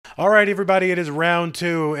All right, everybody, it is round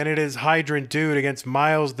two, and it is Hydrant Dude against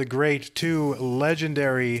Myles the Great, two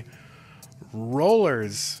legendary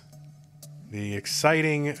rollers. The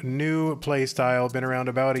exciting new playstyle, been around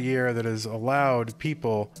about a year, that has allowed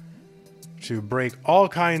people to break all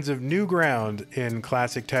kinds of new ground in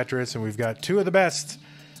classic Tetris, and we've got two of the best.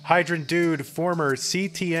 Hydrant Dude, former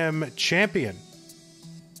CTM champion.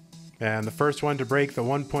 And the first one to break the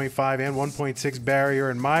 1.5 and 1.6 barrier,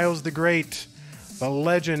 and Myles the Great, the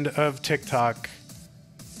legend of TikTok.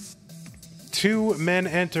 Two men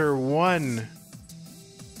enter, one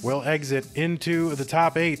will exit into the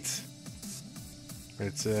top 8.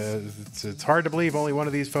 It's hard to believe only one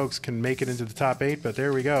of these folks can make it into the top 8, but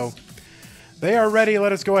there we go. They are ready.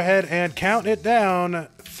 Let us go ahead and count it down.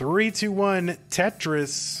 3, 2, 1,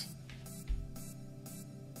 Tetris.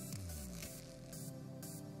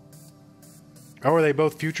 Oh, are they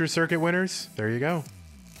both future circuit winners? There you go.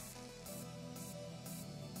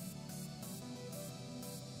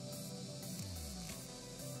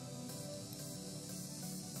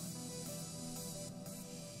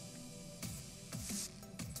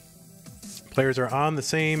 Players are on the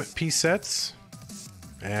same piece sets,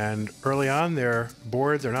 and early on their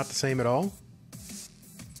boards are not the same at all,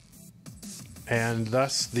 and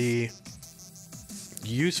thus the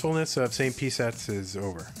usefulness of same piece sets is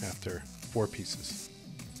over after 4 pieces.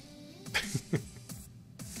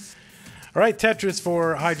 All right, Tetris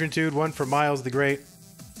for Hydrant Dude, one for Myles the Great.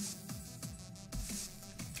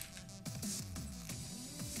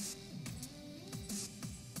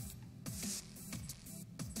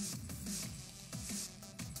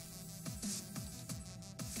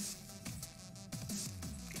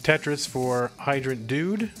 Tetris for Hydrant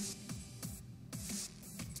Dude.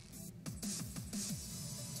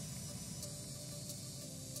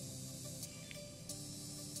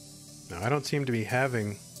 Now, I don't seem to be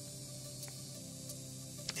having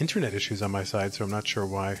internet issues on my side, so I'm not sure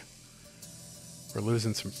why we're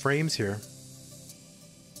losing some frames here.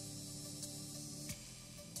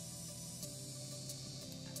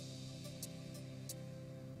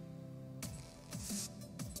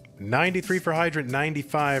 $93 for Hydrant,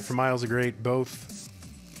 $95 for Myles the Great. Both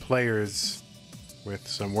players with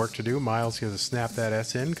some work to do. Myles gonna snap that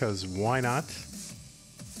S in, because why not?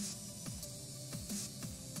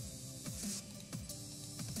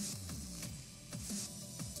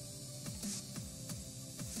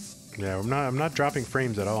 Yeah, I'm not dropping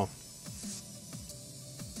frames at all.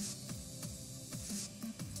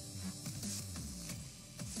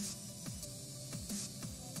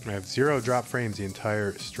 I have 0 drop frames the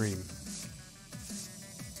entire stream.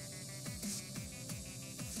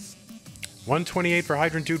 128 for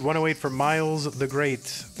Hydrant Dude, 108 for Myles the Great.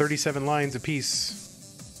 37 lines apiece.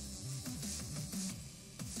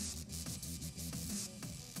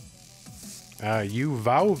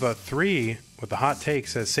 Uvauva3 with the hot take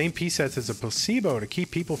says, same piece sets as a placebo to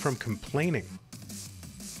keep people from complaining.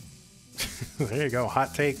 There you go,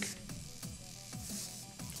 hot take.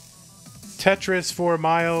 Tetris for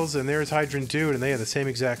Myles, and there's Hydrant Dude, and they have the same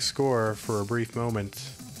exact score for a brief moment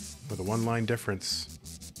with a 1-line difference.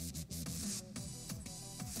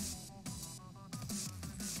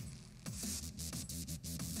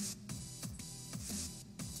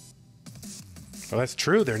 Well, that's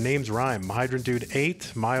true. Their names rhyme. Hydrant Dude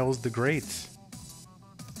 8, Myles the Great.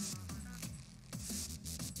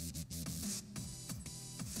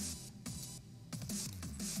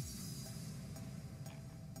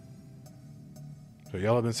 So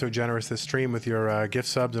y'all have been so generous this stream with your gift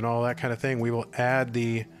subs and all that kind of thing. We will add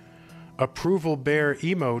the approval bear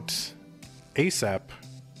emote ASAP.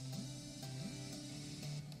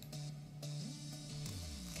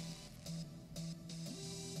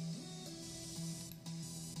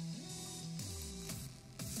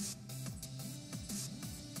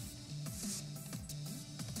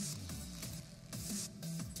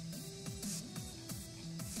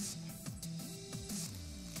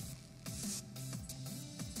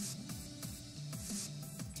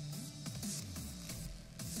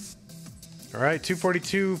 All right,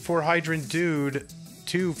 242 for Hydrant Dude,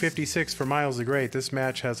 256 for Myles the Great. This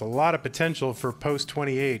match has a lot of potential for post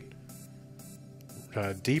 28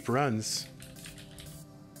 deep runs.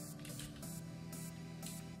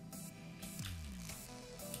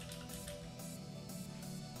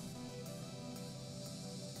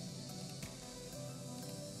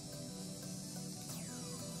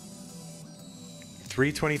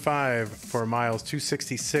 $325 for Myles,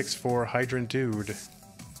 266 for Hydrant Dude.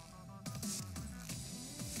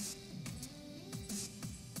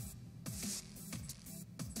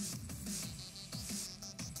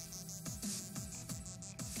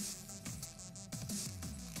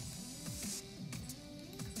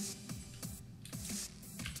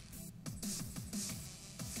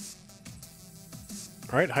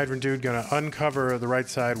 All right, HydrantDude gonna uncover the right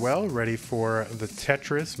side well, ready for the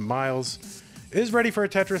Tetris. Myles is ready for a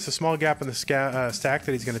Tetris, a small gap in the stack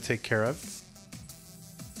that he's gonna take care of.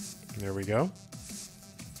 There we go.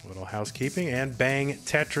 Little housekeeping, and bang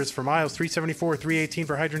Tetris for Myles. 374, 318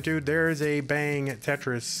 for HydrantDude. There's a bang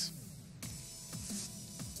Tetris.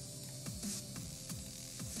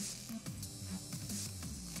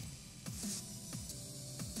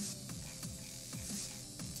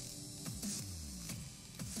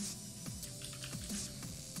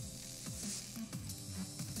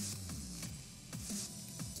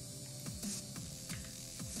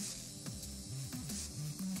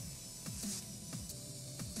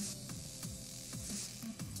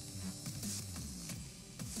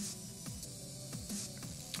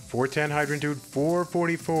 $410 HydrantDude,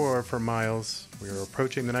 $444 for Myles. We are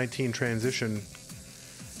approaching the 19 transition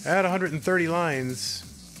at 130 lines.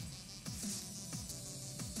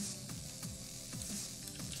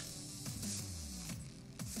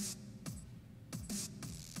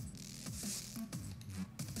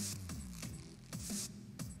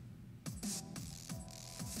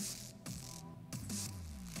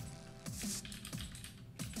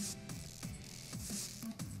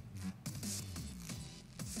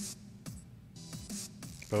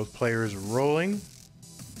 Both players rolling.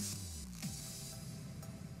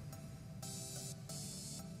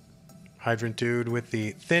 HydrantDude with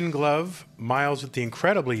the thin glove. Myles with the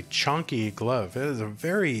incredibly chunky glove. It is a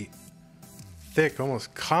very thick,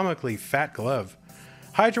 almost comically fat glove.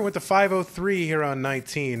 Hydrant with the 503 here on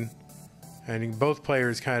 19. And both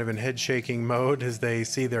players kind of in head-shaking mode as they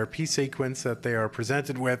see their piece sequence that they are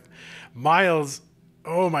presented with. Myles,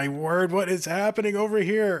 oh my word, what is happening over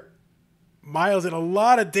here? Myles in a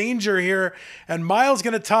lot of danger here, and Myles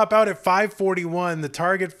going to top out at 541. The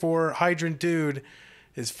target for HydrantDude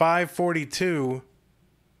is 542.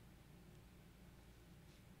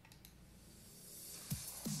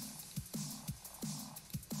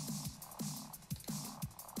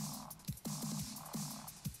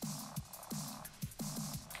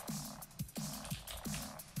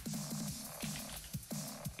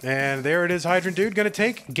 And there it is, HydrantDude going to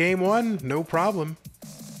take game one, no problem.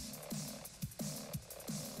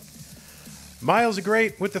 Myles the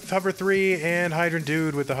Great with the hover 3 and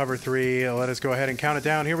HydrantDude with the hover 3. Let us go ahead and count it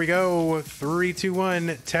down. Here we go. 3, 2, 1,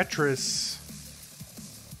 Tetris.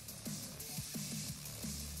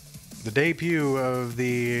 The debut of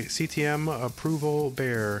the CTM Approval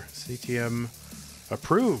Bear. CTM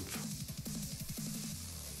Approve.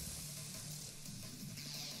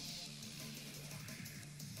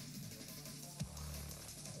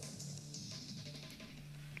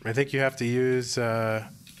 I think you have to use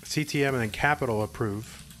CTM and then capital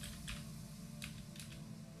approve.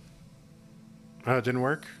 Oh, it didn't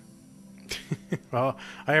work? Well,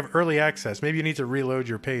 I have early access. Maybe you need to reload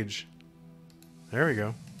your page. There we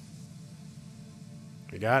go.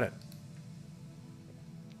 We got it.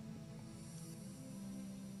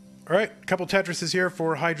 All right, a couple Tetrises here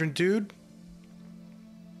for HydrantDude.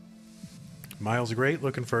 Myles the Great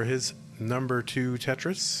looking for his number 2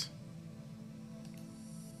 Tetris.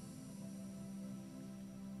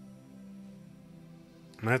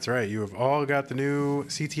 That's right. You have all got the new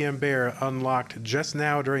CTM Bear unlocked just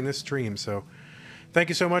now during this stream. So thank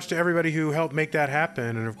you so much to everybody who helped make that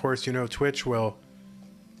happen. And of course, you know, Twitch will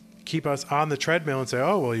keep us on the treadmill and say,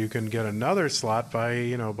 oh, well, you can get another slot by,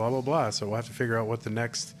 you know, blah, blah, blah. So we'll have to figure out what the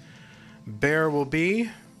next bear will be.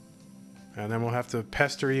 And then we'll have to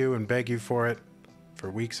pester you and beg you for it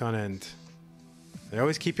for weeks on end. They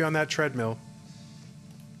always keep you on that treadmill.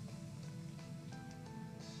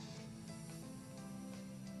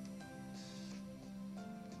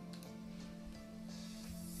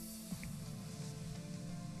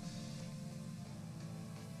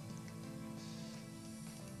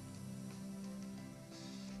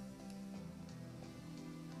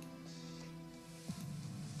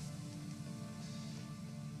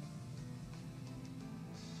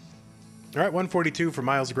 All right, 142 for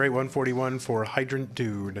Myles the Great, 141 for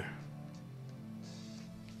HydrantDude.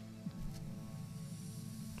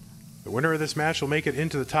 The winner of this match will make it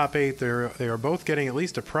into the top 8. They are both getting at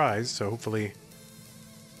least a prize, so hopefully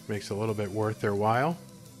makes it a little bit worth their while.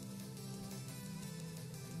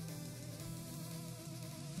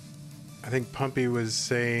 I think Pumpy was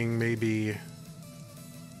saying maybe,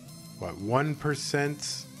 what,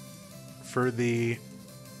 1% for the,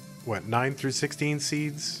 what, 9 through 16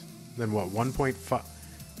 seeds? Then what, 1.5,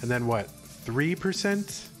 and then what,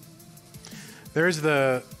 3%? There's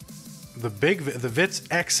the Vits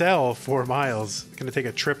XL for Myles. Gonna take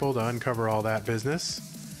a triple to uncover all that business.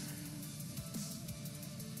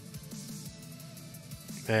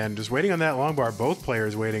 And just waiting on that long bar. Both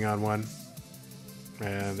players waiting on one.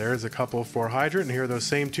 And there's a couple for Hydrant. And here are those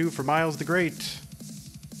same two for Myles the Great.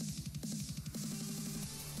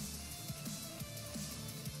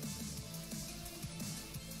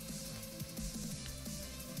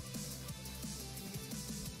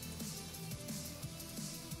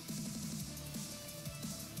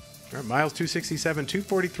 All right, Myles 267,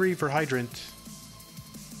 243 for Hydrant.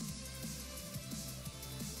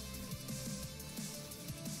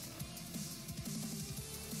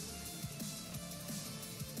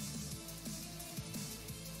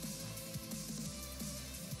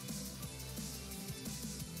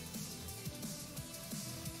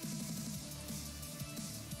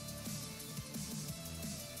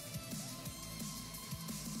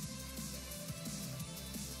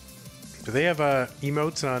 Do they have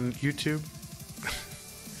emotes on YouTube?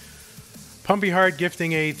 Pumpy Heart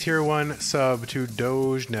gifting a tier 1 sub to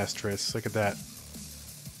Doge Nestris. Look at that.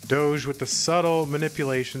 Doge with the subtle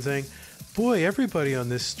manipulation saying, boy, everybody on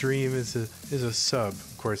this stream is a sub.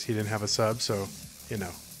 Of course, he didn't have a sub, so, you know,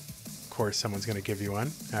 of course someone's going to give you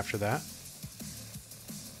one after that.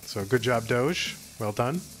 So good job, Doge. Well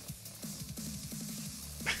done.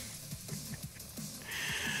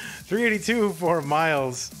 382 for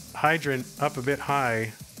Myles. Hydrant up a bit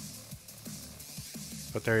high.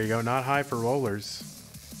 But there you go. Not high for rollers.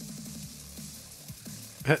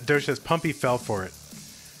 Doge says Pumpy fell for it.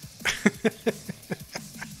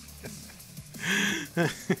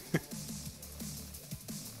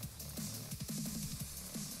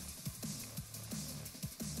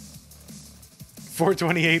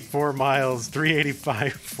 $428 for Myles.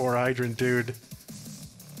 $385 for HydrantDude.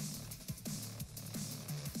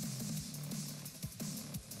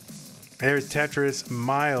 There's Tetris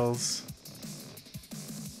Myles.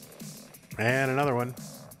 And another one.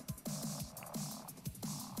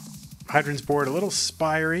 Hydrant's board a little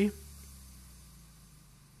spiry.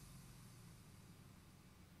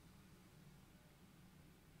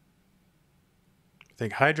 I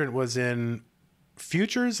think Hydrant was in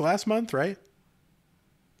Futures last month, right?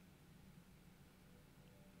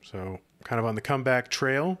 So kind of on the comeback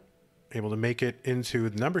trail. Able to make it into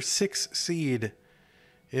the number 6 seed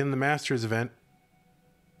in the Masters event.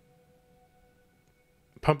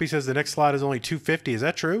 Pumpy says the next slot is only 250. Is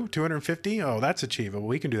that true? 250? Oh, that's achievable.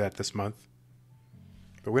 We can do that this month.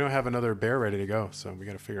 But we don't have another bear ready to go, so we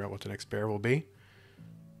got to figure out what the next bear will be.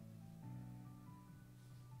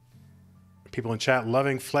 People in chat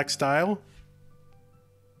loving Flex Style.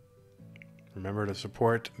 Remember to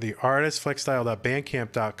support the artist,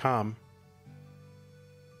 flexstyle.bandcamp.com.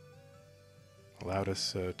 Allowed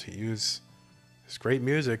us to use this great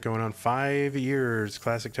music going on 5 years.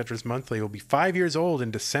 Classic Tetris Monthly will be 5 years old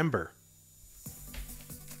in December.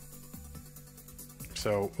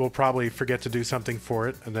 So we'll probably forget to do something for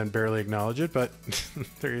it and then barely acknowledge it, but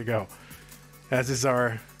there you go. As is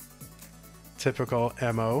our typical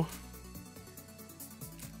MO.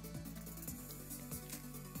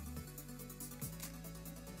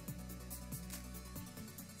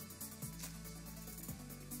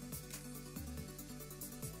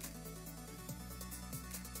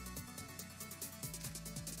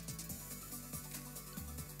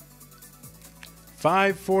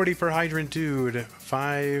 $540 for HydrantDude,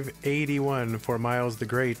 $581 for Myles the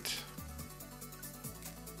Great.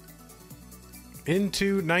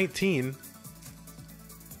 Into 19.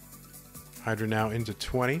 Hydrant now into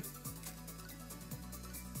 20.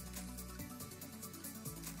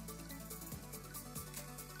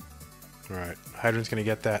 All right, Hydrant's going to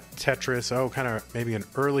get that Tetris. Oh, kind of maybe an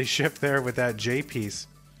early shift there with that J piece.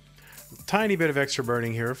 Tiny bit of extra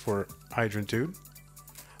burning here for HydrantDude.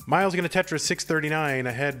 Myles going to Tetris 639,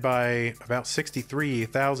 ahead by about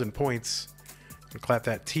 63,000 points. And clap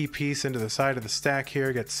that T piece into the side of the stack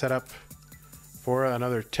here, get set up for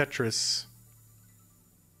another Tetris.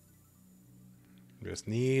 Just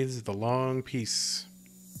needs the long piece.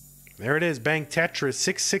 There it is, bang Tetris,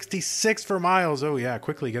 666 for Myles. Oh yeah,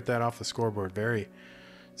 quickly get that off the scoreboard. Very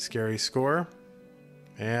scary score.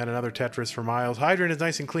 And another Tetris for Myles. Hydrant is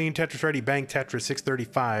nice and clean, Tetris ready, bang Tetris,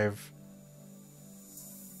 635.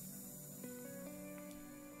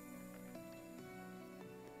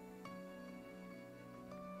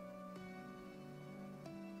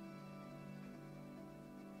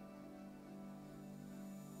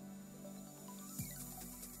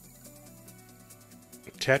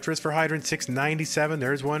 Tetris for Hydrant, 697.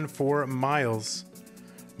 There's one for Myles.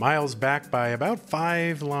 Myles back by about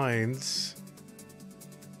 5 lines.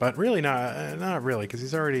 But really not really,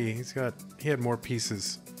 because he had more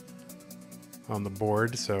pieces on the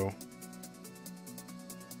board, so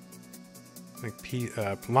I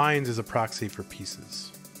think lines is a proxy for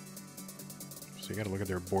pieces. So you got to look at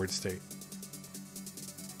their board state.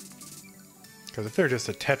 Because if they're just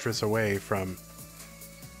a Tetris away from,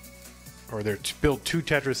 or they're built 2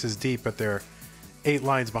 Tetrises deep, but they're 8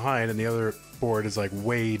 lines behind, and the other board is like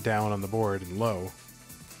way down on the board and low,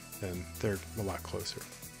 then they're a lot closer.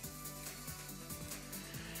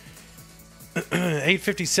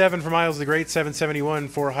 857 for Myles the Great, 771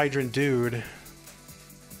 for HydrantDude.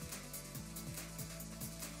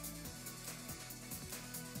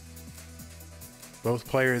 Both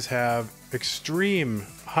players have extreme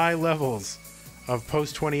high levels of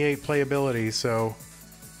post-28 playability, so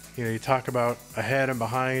you know, you talk about ahead and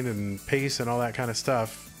behind and pace and all that kind of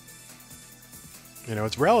stuff. You know,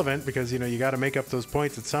 it's relevant because, you know, you got to make up those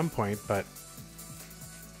points at some point, but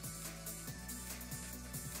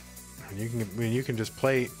you can just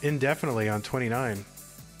play indefinitely on 29.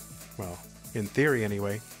 Well, in theory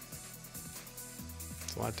anyway.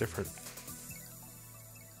 It's a lot different.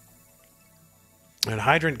 And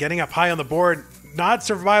Hydrant getting up high on the board. Not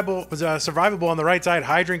survivable on the right side.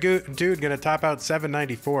 HydrantDude going to top out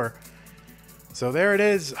 794. So there it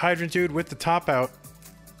is. HydrantDude with the top out.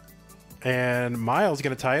 And Myles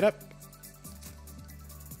going to tie it up.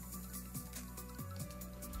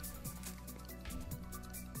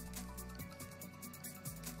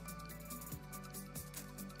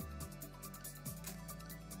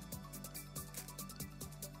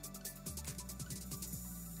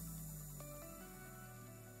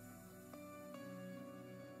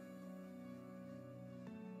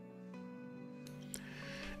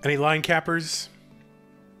 Any line cappers?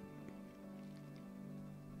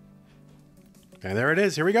 And there it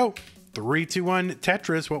is. Here we go. 3, 2, 1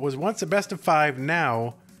 Tetris. What was once a best of 5,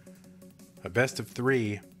 now a best of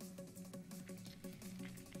 3.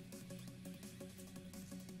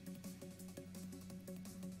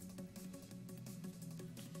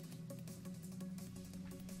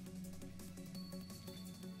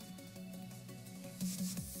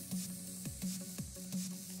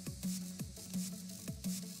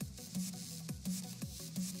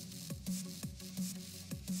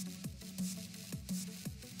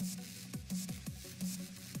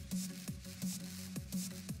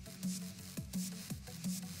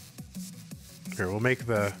 Here, we'll make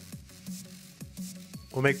the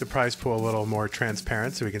prize pool a little more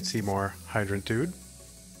transparent so we can see more HydrantDude.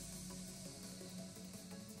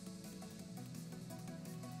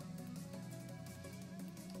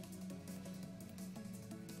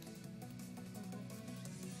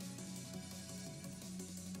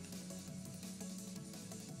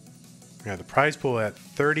 Yeah, the prize pool at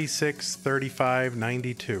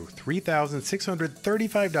 $36.35.92.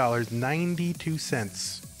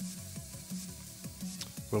 $3,635.92.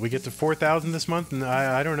 Will we get to 4,000 this month? And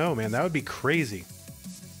I don't know, man. That would be crazy.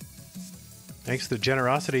 Thanks to the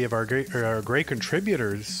generosity of our great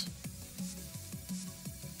contributors,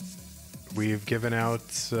 we've given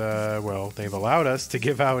out, well, they've allowed us to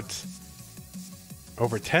give out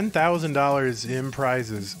over $10,000 in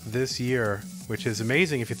prizes this year, which is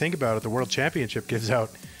amazing if you think about it. The World Championship gives out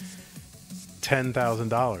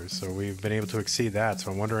 $10,000, so we've been able to exceed that. So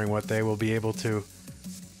I'm wondering what they will be able to.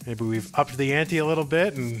 Maybe we've upped the ante a little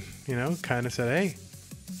bit, and you know, kind of said, "Hey,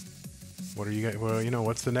 what are you guys? Well, you know,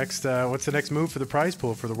 what's the next move for the prize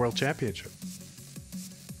pool for the World Championship?"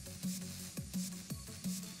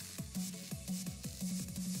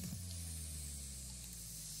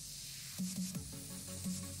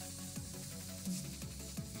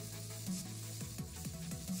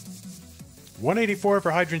 $184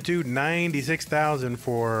 for HydrantDude, $96,000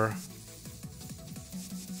 for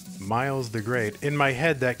Myles the Great. In my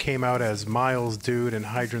head, that came out as Myles Dude and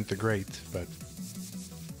Hydrant the Great, but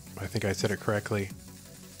I think I said it correctly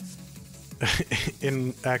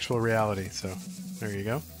in actual reality. So there you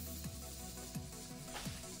go.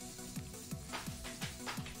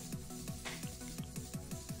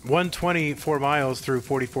 $120 for Myles through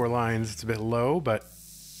 44 lines. It's a bit low, but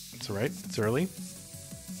it's all right. It's early.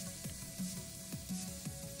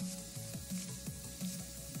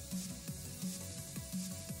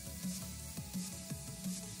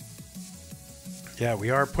 Yeah, we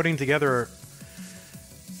are putting together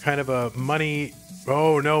kind of a money.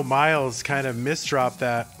 Oh no, Myles kind of misdropped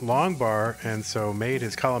that long bar, and so made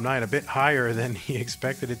his column 9 a bit higher than he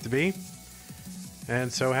expected it to be,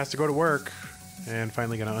 and so has to go to work. And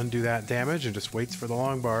finally going to undo that damage and just waits for the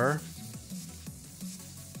long bar.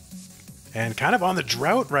 And kind of on the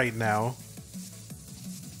drought right now.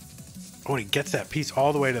 Oh, he gets that piece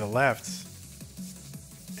all the way to the left.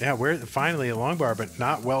 Yeah, we're finally a long bar, but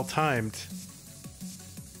not well timed.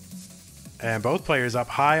 And both players up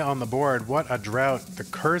high on the board. What a drought. The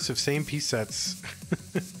curse of same piece sets.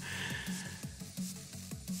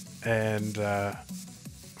 And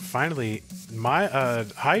finally, my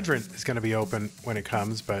Hydrant is going to be open when it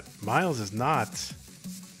comes, but Myles is not.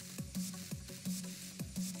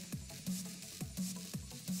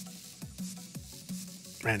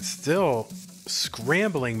 And still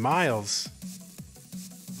scrambling Myles.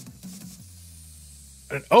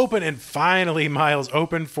 An open, and finally Myles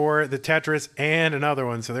open for the Tetris and another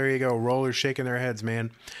one. So there you go. Rollers shaking their heads,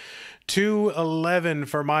 man. 211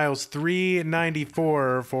 for Myles,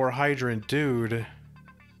 394 for HydrantDude.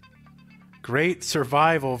 Great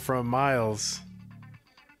survival from Myles.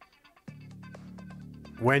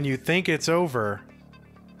 When you think it's over,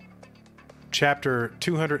 chapter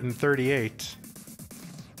 238.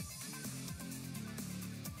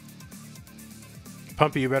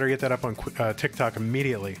 Pumpy, you better get that up on TikTok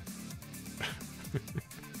immediately.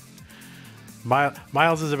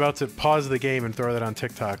 Myles is about to pause the game and throw that on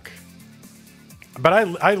TikTok. But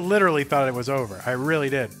I literally thought it was over. I really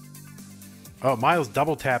did. Oh, Myles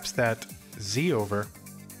double taps that Z over.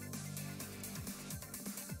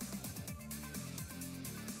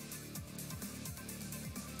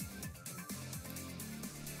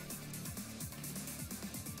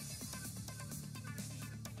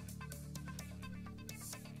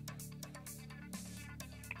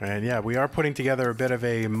 And yeah, we are putting together a bit of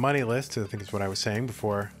a money list, I think is what I was saying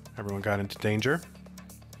before everyone got into danger.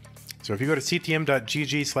 So if you go to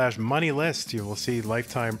ctm.gg/moneylist, you will see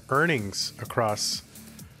lifetime earnings across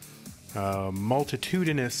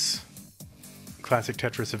multitudinous classic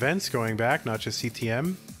Tetris events going back, not just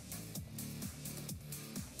CTM.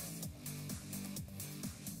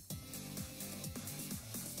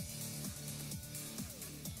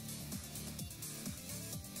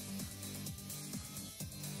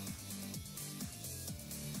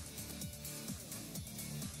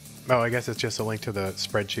 Oh, I guess it's just a link to the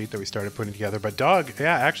spreadsheet that we started putting together. But Dog,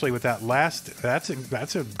 yeah, actually with that last, that's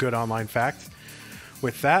a good online fact.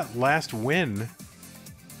 With that last win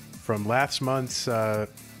from last month's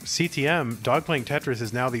CTM, Dog Playing Tetris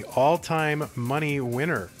is now the all-time money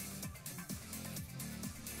winner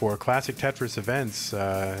for classic Tetris events.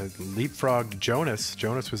 Leapfrogged Jonas.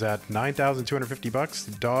 Jonas was at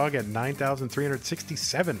 $9,250. Dog at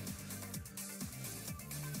 $9,367.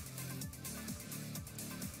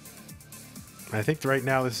 I think right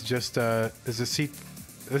now this is just this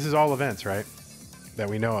is all events, right? That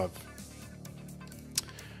we know of.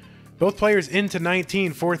 Both players into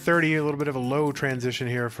 19, 430. A little bit of a low transition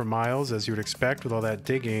here for Myles, as you would expect with all that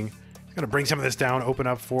digging. He's going to bring some of this down, open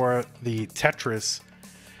up for the Tetris.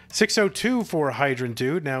 602 for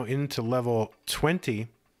HydrantDude, now into level 20.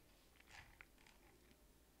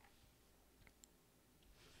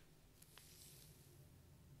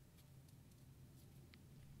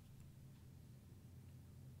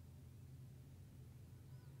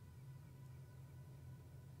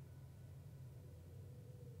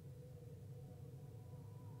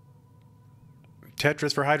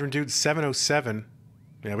 Tetris for HydrantDude, 707.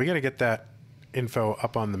 Yeah, we got to get that info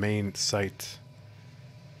up on the main site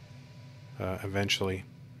eventually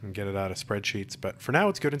and get it out of spreadsheets. But for now,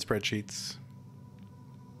 it's good in spreadsheets.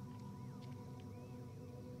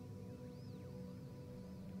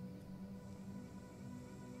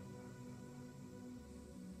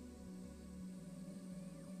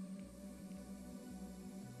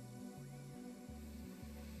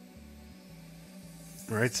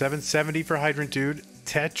 All right, 770 for HydrantDude.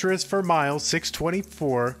 Tetris for Myles,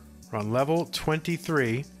 624. We're on level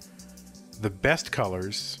 23. The best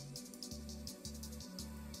colors.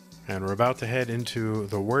 And we're about to head into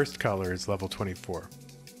the worst colors, level 24.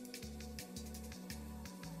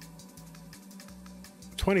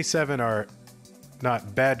 27 are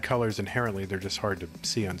not bad colors inherently, they're just hard to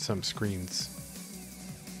see on some screens.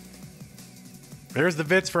 There's the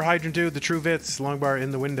Vits for HydrantDude, the true Vits, long bar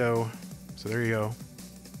in the window. So there you go.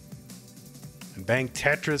 And bang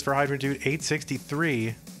Tetris for HydrantDude,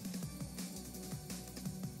 863.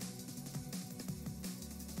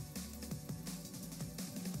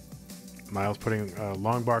 Myles putting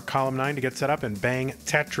long bar column 9 to get set up, and bang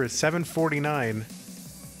Tetris, 749.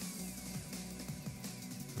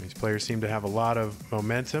 These players seem to have a lot of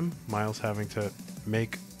momentum. Myles having to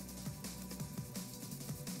make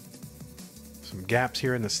some gaps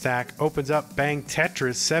here in the stack. Opens up, bang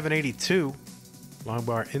Tetris, 782. Long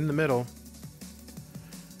bar in the middle.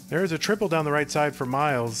 There's a triple down the right side for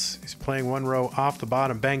Myles. He's playing one row off the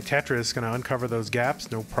bottom. Bang Tetris, going to uncover those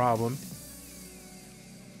gaps, no problem.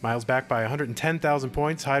 Myles back by 110,000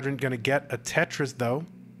 points. Hydrant going to get a Tetris, though.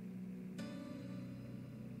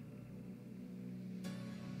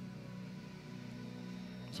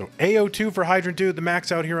 So AO2 for HydrantDude, the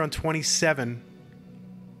max out here on 27.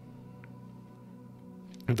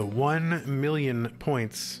 The 1 million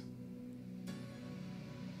points.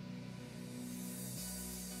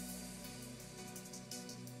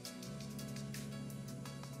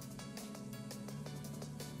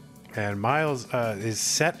 And Myles is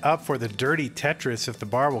set up for the dirty Tetris if the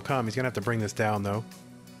bar will come. He's going to have to bring this down, though.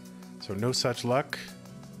 So no such luck.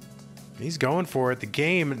 He's going for it. The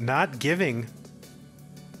game not giving.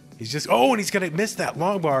 He's just... Oh, and he's going to miss that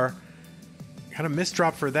long bar. Got a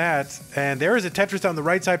misdrop for that. And there is a Tetris down the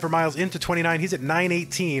right side for Myles into 29. He's at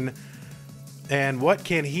 918. And what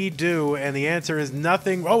can he do? And the answer is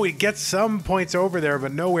nothing. Oh, he gets some points over there,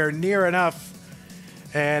 but nowhere near enough.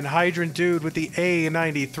 And HydrantDude with the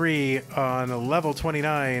A93 on level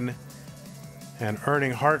 29 and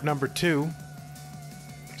earning heart number 2.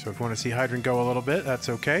 So if you want to see Hydrant go a little bit, that's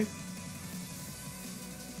okay.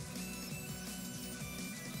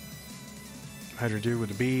 HydrantDude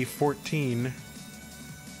with the B14.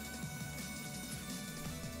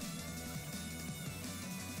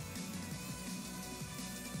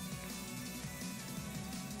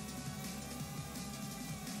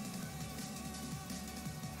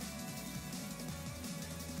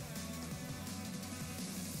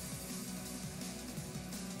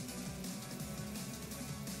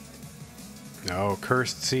 No,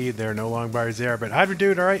 cursed seed there. No long bars there. But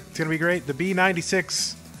HydrantDude, all right. It's going to be great. The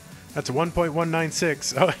B96. That's a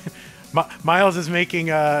 1.196. Oh, Myles is making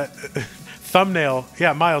a thumbnail.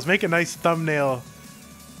 Yeah, Myles, make a nice thumbnail.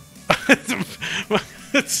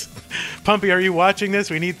 Pumpy, are you watching this?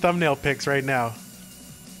 We need thumbnail pics right now.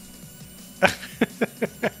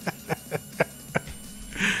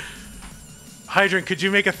 Hydrant, could you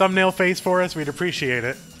make a thumbnail face for us? We'd appreciate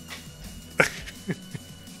it.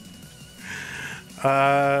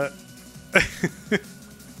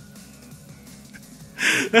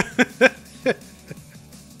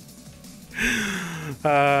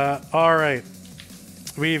 All right.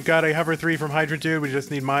 We've got a hover 3 from HydrantDude. We just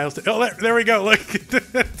need Myles to... Oh, there we go. Look.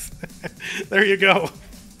 There you go.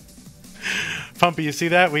 Pumpy, you see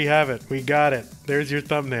that? We have it. We got it. There's your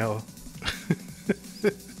thumbnail.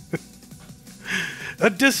 A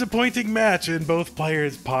disappointing match in both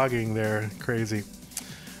players pogging there. Crazy.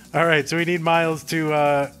 All right, so we need Myles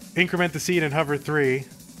to increment the seed and hover 3.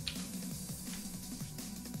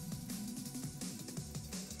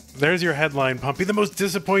 There's your headline, Pumpy. The most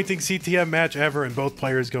disappointing CTM match ever, and both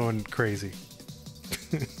players going crazy.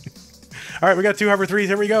 All right, we got 2 hover 3s.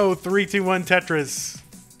 Here we go. 3, 2, 1, Tetris.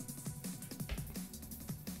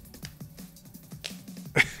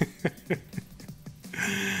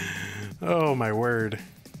 Oh, my word.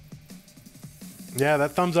 Yeah,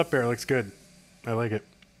 that thumbs up there looks good. I like it.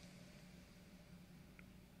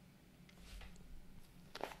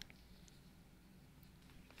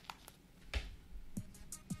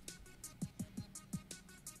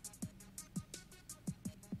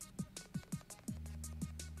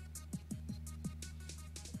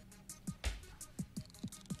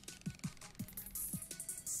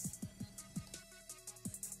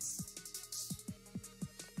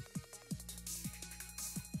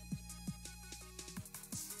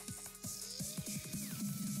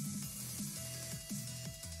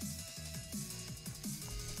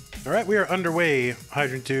 All right, we are underway,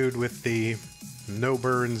 HydrantDude, with the no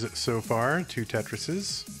burns so far, 2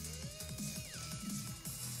 Tetrises.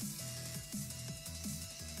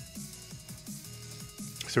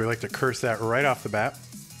 So we like to curse that right off the bat.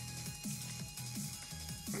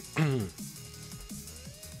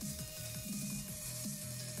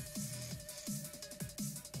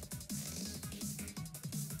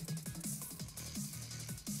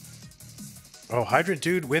 Oh,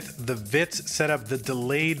 HydrantDude with the Vits set up the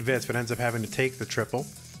delayed Vits, but ends up having to take the triple.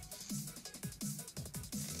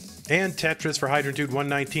 And Tetris for HydrantDude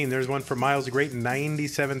 119. There's one for Myles the Great,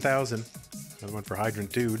 97,000. Another one for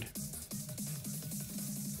HydrantDude.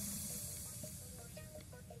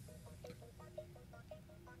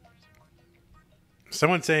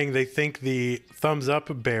 Someone saying they think the thumbs up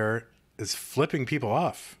bear is flipping people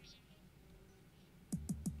off.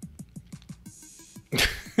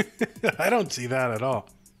 I don't see that at all.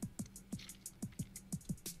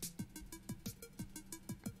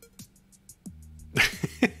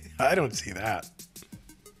 I don't see that.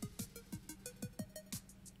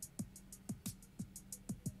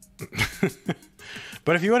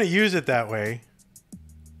 But if you want to use it that way,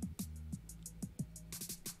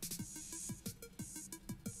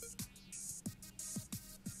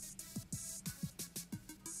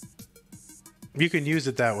 you can use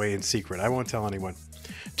it that way in secret. I won't tell anyone.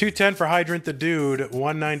 210 for HydrantDude,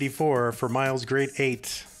 194 for Myles Great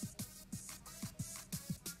 8.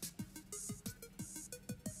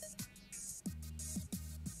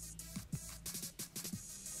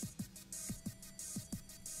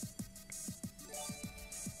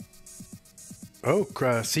 Oh,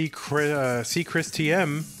 C Chris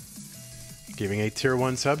TM giving a tier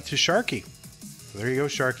 1 sub to Sharky. So there you go,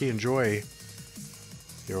 Sharky. Enjoy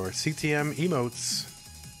your CTM emotes.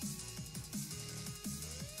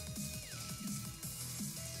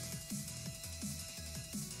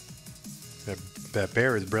 That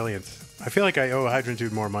bear is brilliant. I feel like I owe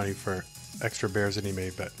HydrantDude more money for extra bears that he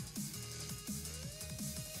made, but...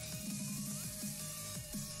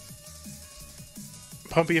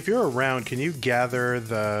 Pumpy, if you're around, can you gather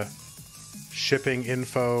the shipping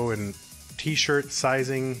info and t-shirt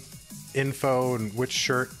sizing info and which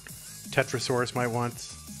shirt Tetrasaurus might want?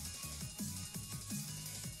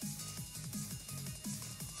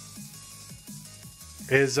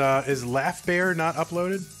 Is Laugh Bear not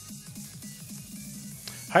uploaded?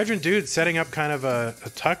 HydrantDude setting up kind of a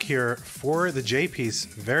tuck here for the J piece.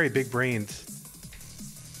 Very big brained.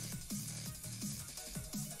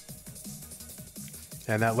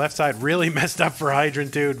 And that left side really messed up for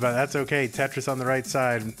HydrantDude, but that's okay. Tetris on the right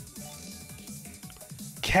side.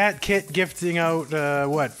 Cat Kit gifting out,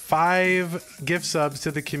 what, 5 gift subs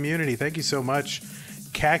to the community. Thank you so much.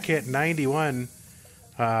 Cat Kit 91.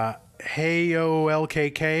 Heyo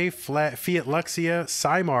LKK, Fiat Luxia,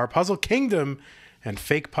 Cymar, Puzzle Kingdom, and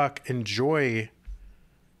Fake Puck. Enjoy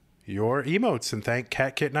your emotes and thank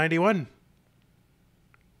Cat Kit 91.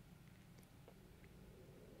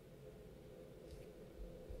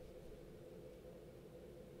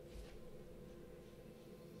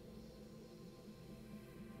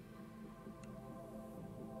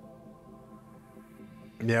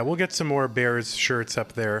 Yeah, we'll get some more Bears shirts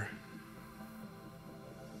up there.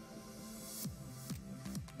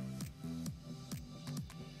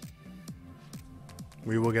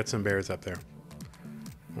 We will get some Bears up there.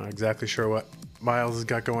 Not exactly sure what Myles has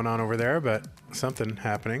got going on over there, but something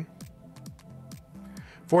happening.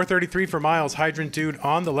 433 for Myles. HydrantDude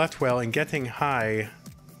on the left whale and getting high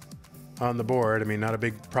on the board. I mean, not a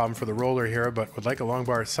big problem for the roller here, but would like a long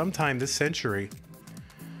bar sometime this century.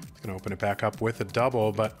 Gonna open it back up with a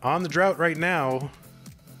double, but on the drought right now.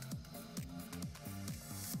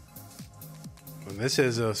 This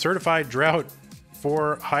is a certified drought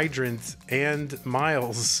for Hydrant and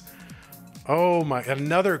Myles. Oh my,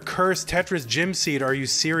 another cursed Tetris gym seed. Are you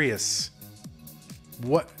serious?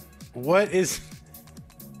 What is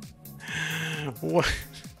what?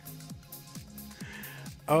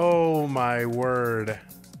 Oh my word.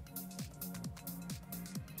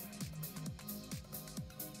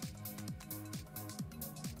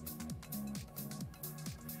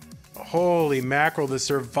 Holy mackerel, the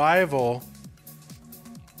survival.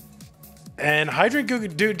 And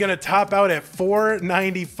HydrantDude gonna top out at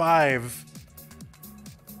 495.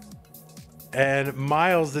 And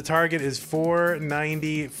Myles, the target is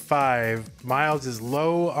 495. Myles is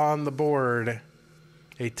low on the board.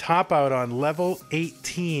 A top out on level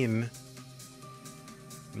 18.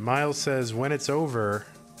 Myles says when it's over.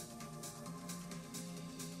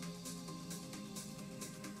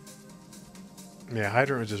 Yeah,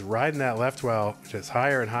 Hydrant was just riding that left well, just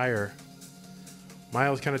higher and higher.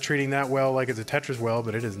 Myles kind of treating that well like it's a Tetris well,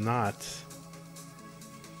 but it is not. So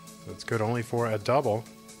it's good only for a double.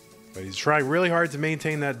 But he's trying really hard to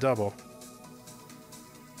maintain that double.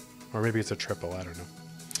 Or maybe it's a triple, I don't know.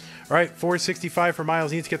 All right, 465 for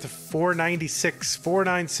Myles. He needs to get to 496.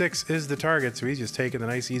 496 is the target, so he's just taking the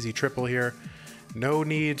nice easy triple here. No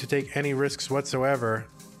need to take any risks whatsoever.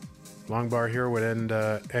 Long bar here would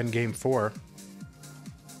end game 4.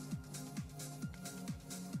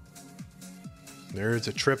 There's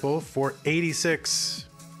a triple, 486.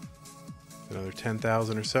 Another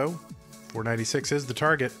 10,000 or so. 496 is the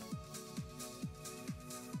target.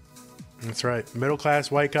 That's right. Middle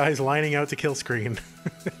class white guys lining out to kill screen.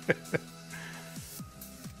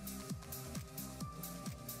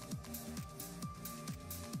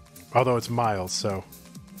 Although it's Myles, so.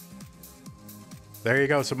 There you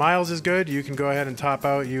go. So Myles is good. You can go ahead and top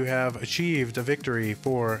out. You have achieved a victory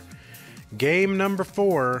for game number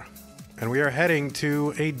 4. And we are heading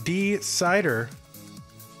to a decider.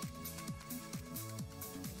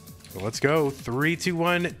 So let's go. 3, 2,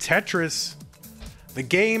 1, Tetris. The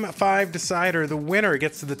game 5 decider. The winner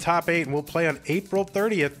gets to the top 8, and we'll play on April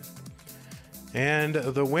 30th. And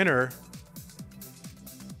the winner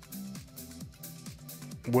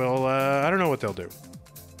will, I don't know what they'll do.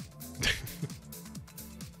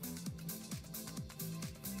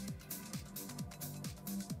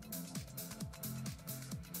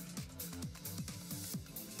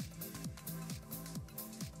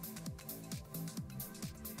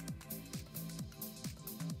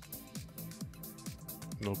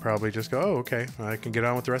 They'll probably just go, oh, okay, I can get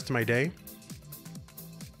on with the rest of my day.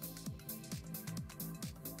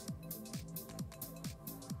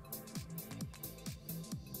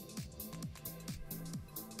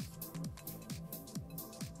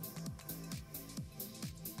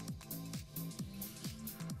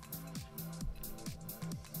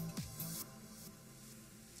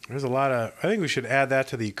 There's a lot of... I think we should add that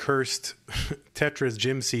to the cursed Tetris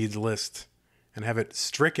gym seeds list and have it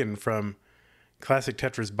stricken from Classic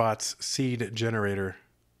Tetris Bot's seed generator.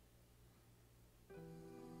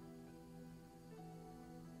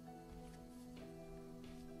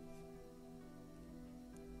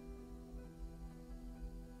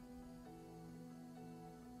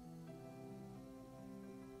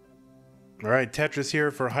 All right, Tetris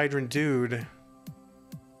here for HydrantDude.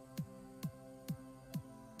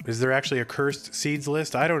 Is there actually a cursed seeds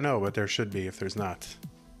list? I don't know, but there should be if there's not.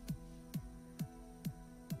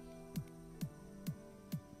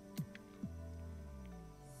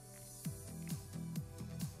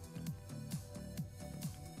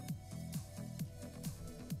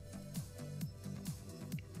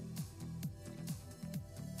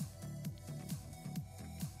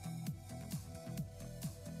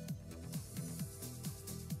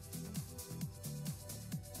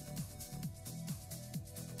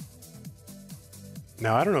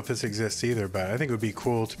 Now, I don't know if this exists either, but I think it would be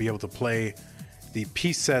cool to be able to play the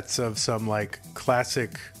piece sets of some, like,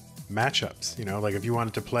 classic matchups. You know, like if you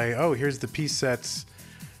wanted to play, oh, here's the piece sets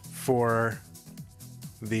for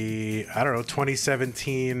the, I don't know,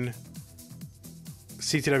 2017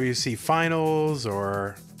 CTWC Finals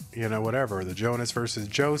or, you know, whatever, the Jonas versus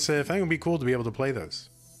Joseph. I think it would be cool to be able to play those.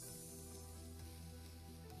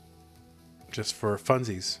 Just for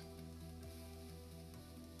funsies.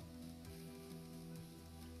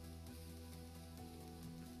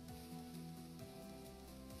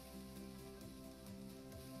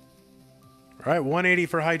 All right, 180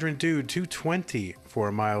 for HydrantDude, 220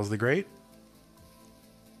 for Myles the Great.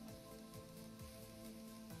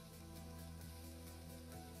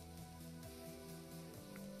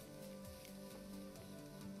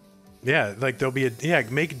 Yeah, like there'll be a, yeah,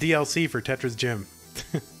 make DLC for Tetris Gym.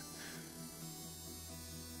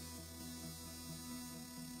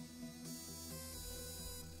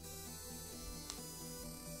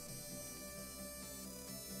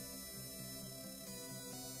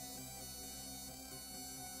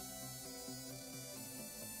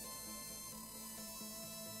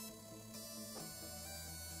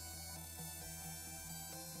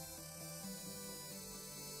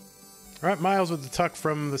 All right, Myles with the tuck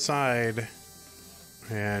from the side.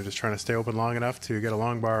 And just trying to stay open long enough to get a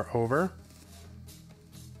long bar over.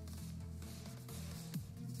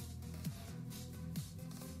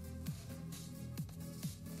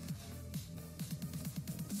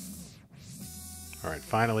 All right,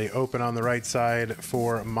 finally open on the right side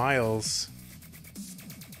for Myles.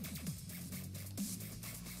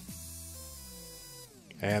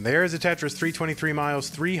 And there's a Tetris, 323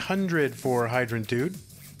 Myles, 300 for HydrantDude.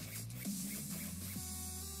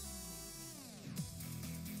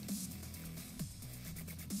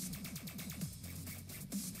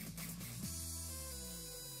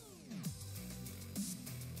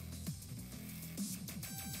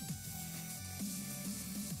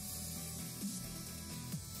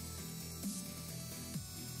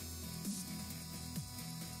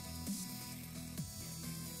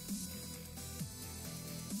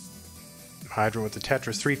 Hydrant with the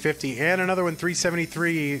Tetris 350 and another one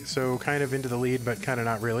 373, so kind of into the lead, but kind of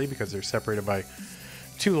not really because they're separated by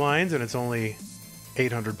 2 lines and it's only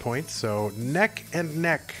 800 points, so neck and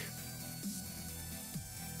neck.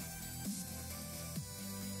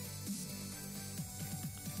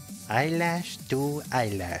 Eyelash to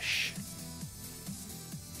eyelash.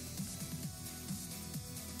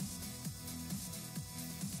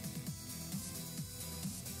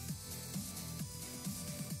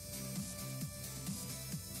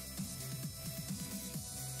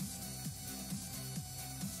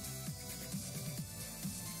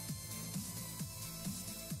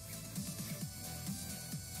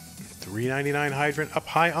 $3.99 Hydrant up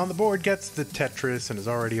high on the board gets the Tetris and is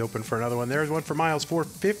already open for another one. There's one for Myles,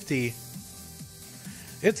 $4.50.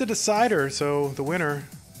 It's a decider, so the winner,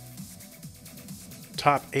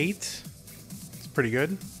 top 8. It's pretty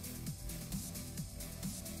good.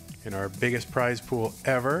 In our biggest prize pool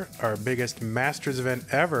ever, our biggest Masters event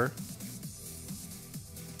ever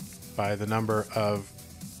by the number of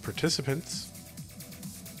participants.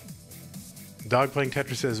 Dog Playing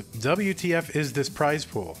Tetris says, WTF is this prize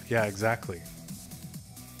pool? Yeah, exactly.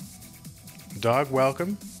 Dog,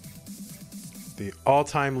 welcome. The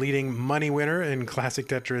all-time leading money winner in Classic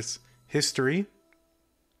Tetris history.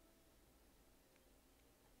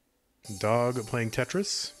 Dog Playing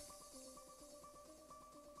Tetris.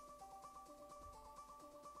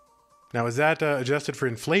 Now, is that adjusted for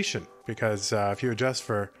inflation? Because if you adjust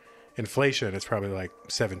for inflation, it's probably like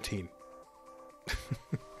 17.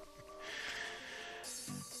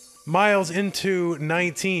 Myles into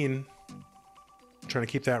 19. Trying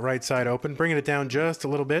to keep that right side open. Bringing it down just a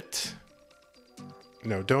little bit.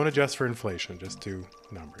 No, don't adjust for inflation. Just do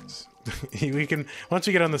numbers. We can, once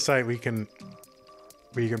we get on the site, we can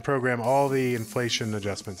program all the inflation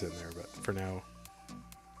adjustments in there. But for now,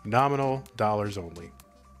 nominal dollars only.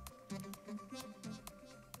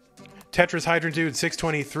 Tetris HydrantDude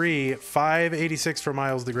 623, 586 for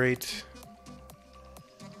Myles the Great.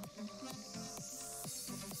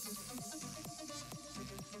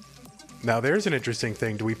 Now there's an interesting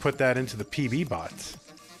thing. Do we put that into the PB bot?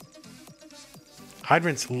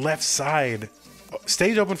 Hydrant's left side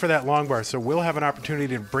stays open for that long bar, so we'll have an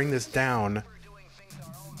opportunity to bring this down.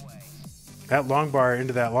 That long bar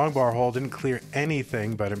into that long bar hole didn't clear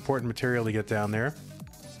anything, but important material to get down there.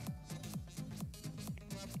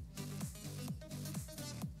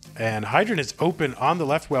 And Hydrant is open on the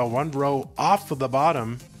left well, one row off of the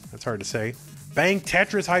bottom. That's hard to say. Bang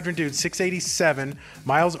Tetris HydrantDude 687.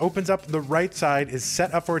 Myles opens up the right side, is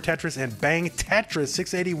set up for a Tetris, and bang Tetris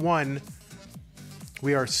 681.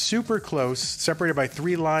 We are super close, separated by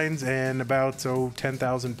 3 lines and about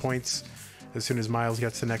 10,000 points as soon as Myles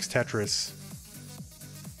gets the next Tetris.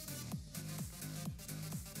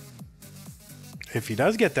 If he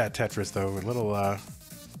does get that Tetris, though, a little all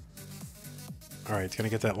right, it's gonna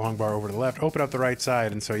get that long bar over to the left, open up the right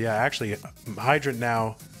side, and so yeah, actually Hydrant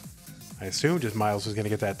now, I assumed just Myles was going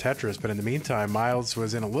to get that Tetris, but in the meantime, Myles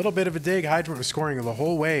was in a little bit of a dig. Hydrant was scoring the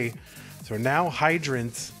whole way. So now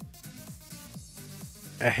Hydrant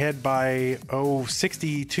ahead by,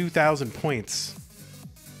 62,000 points.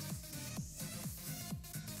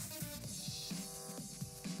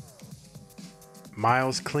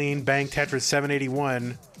 Myles clean, bang Tetris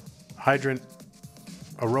 781. Hydrant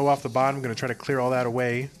a row off the bottom, going to try to clear all that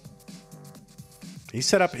away. He's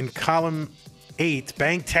set up in column 8,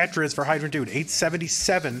 bang Tetris for HydrantDude,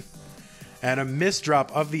 877, and a misdrop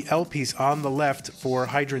of the L piece on the left for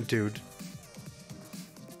HydrantDude.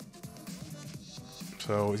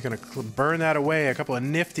 So he's going to burn that away. A couple of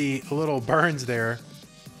nifty little burns there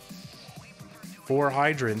for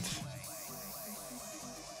Hydrant.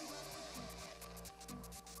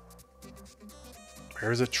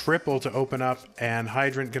 There's a triple to open up, and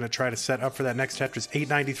Hydrant going to try to set up for that next Tetris,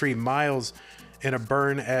 893. Myles in a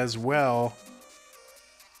burn as well.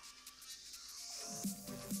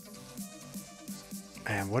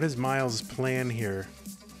 And what is Myles' plan here?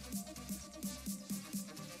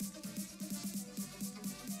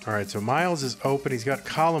 All right, so Myles is open. He's got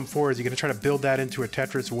column 4. Is he going to try to build that into a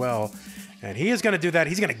Tetris well? And he is going to do that.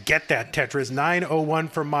 He's going to get that Tetris. 901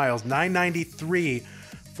 for Myles. 993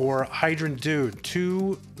 for HydrantDude.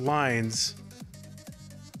 2 lines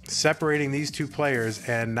separating these two players,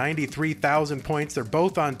 and 93,000 points. They're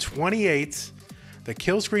both on 28. The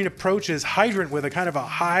kill screen approaches. Hydrant with a kind of a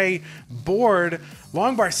high board.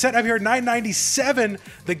 Long bar set up here, 997.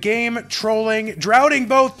 The game trolling, droughting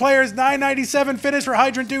both players. 997 finish for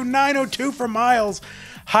HydrantDude, 902 for Myles.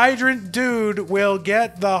 HydrantDude will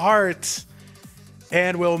get the heart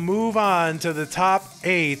and will move on to the top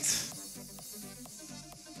 8.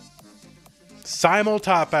 Simul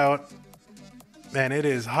top out. And it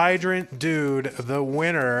is HydrantDude, the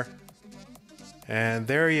winner. And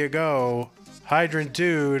there you go.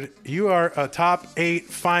 HydrantDude, you are a top 8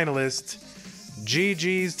 finalist.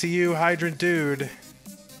 GG's to you, HydrantDude.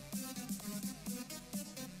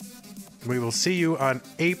 We will see you on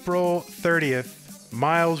April 30th.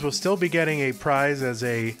 Myles will still be getting a prize as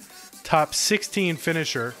a top 16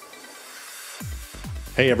 finisher.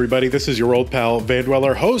 Hey everybody, this is your old pal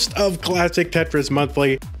vandweller, host of Classic Tetris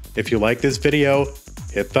Monthly. If you like this video,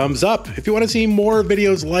 hit thumbs up. If you want to see more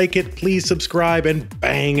videos like it, please subscribe and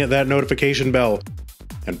bang that notification bell.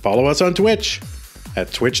 And follow us on Twitch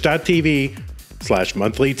at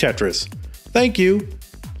twitch.tv/monthlytetris. Thank you,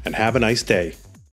 and have a nice day.